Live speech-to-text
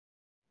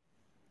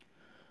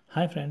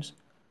Hi friends,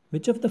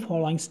 which of the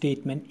following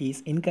statement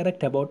is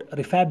incorrect about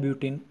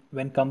rifabutin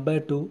when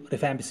compared to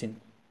rifampicin?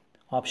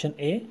 Option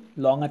A,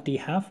 longer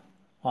T-half.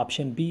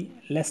 Option B,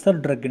 lesser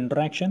drug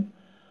interaction.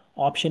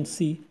 Option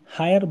C,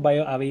 higher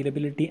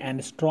bioavailability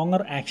and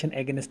stronger action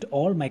against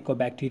all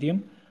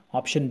mycobacterium.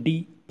 Option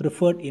D,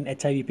 preferred in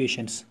HIV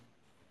patients.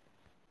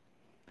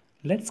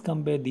 Let's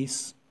compare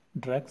these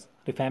drugs,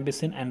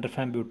 rifampicin and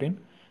rifabutin.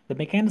 The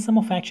mechanism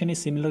of action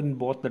is similar in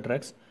both the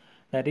drugs,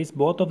 that is,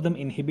 both of them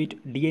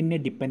inhibit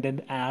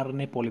DNA-dependent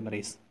RNA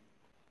polymerase.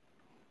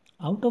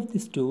 Out of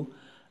these two,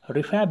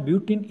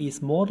 rifabutin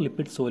is more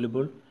lipid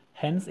soluble,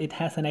 hence it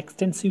has an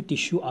extensive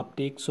tissue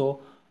uptake, so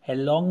a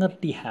longer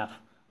T-half,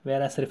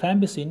 whereas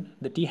rifampicin,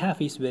 the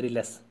T-half is very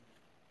less.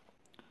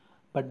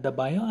 But the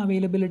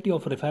bioavailability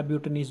of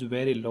rifabutin is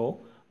very low,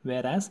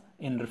 whereas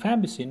in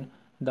rifampicin,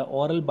 the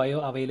oral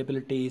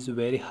bioavailability is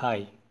very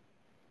high.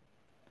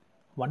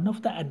 One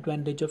of the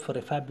advantages of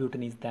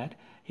rifabutin is that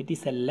it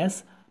is a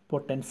less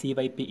potent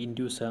CYP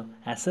inducer.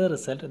 As a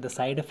result, the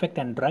side effect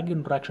and drug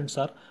interactions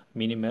are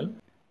minimal,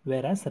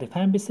 whereas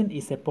rifampicin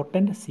is a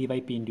potent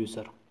CYP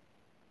inducer.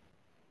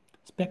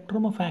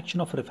 Spectrum of action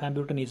of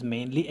rifabutin is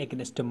mainly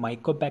against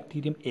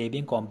Mycobacterium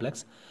avium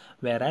complex,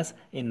 whereas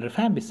in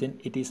rifampicin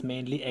it is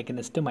mainly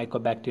against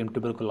Mycobacterium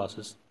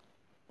tuberculosis.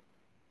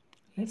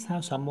 Let's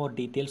have some more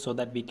details so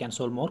that we can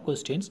solve more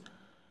questions.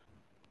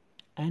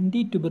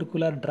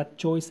 Anti-tubercular drug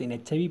choice in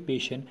HIV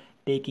patient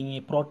taking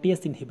a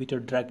protease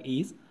inhibitor drug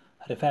is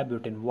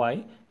rifabutin.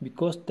 Why?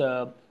 Because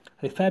the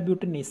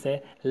rifabutin is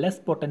a less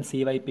potent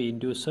CYP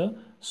inducer,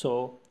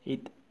 so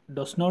it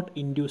does not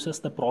induces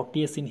the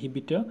protease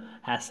inhibitor.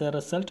 As a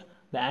result,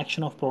 the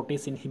action of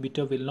protease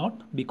inhibitor will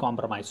not be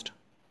compromised.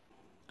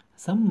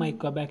 Some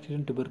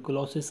Mycobacterium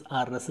tuberculosis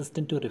are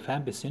resistant to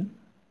rifampicin.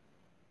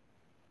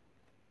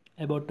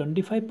 About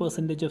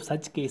 25% of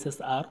such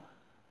cases are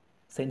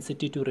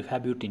sensitive to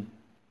rifabutin.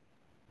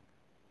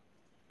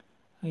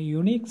 A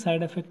unique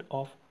side effect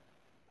of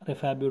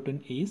rifabutin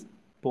is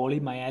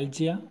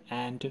polymyalgia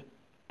and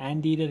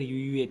anterior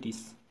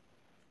uveitis.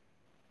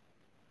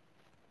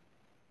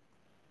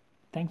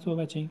 Thanks for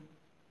watching.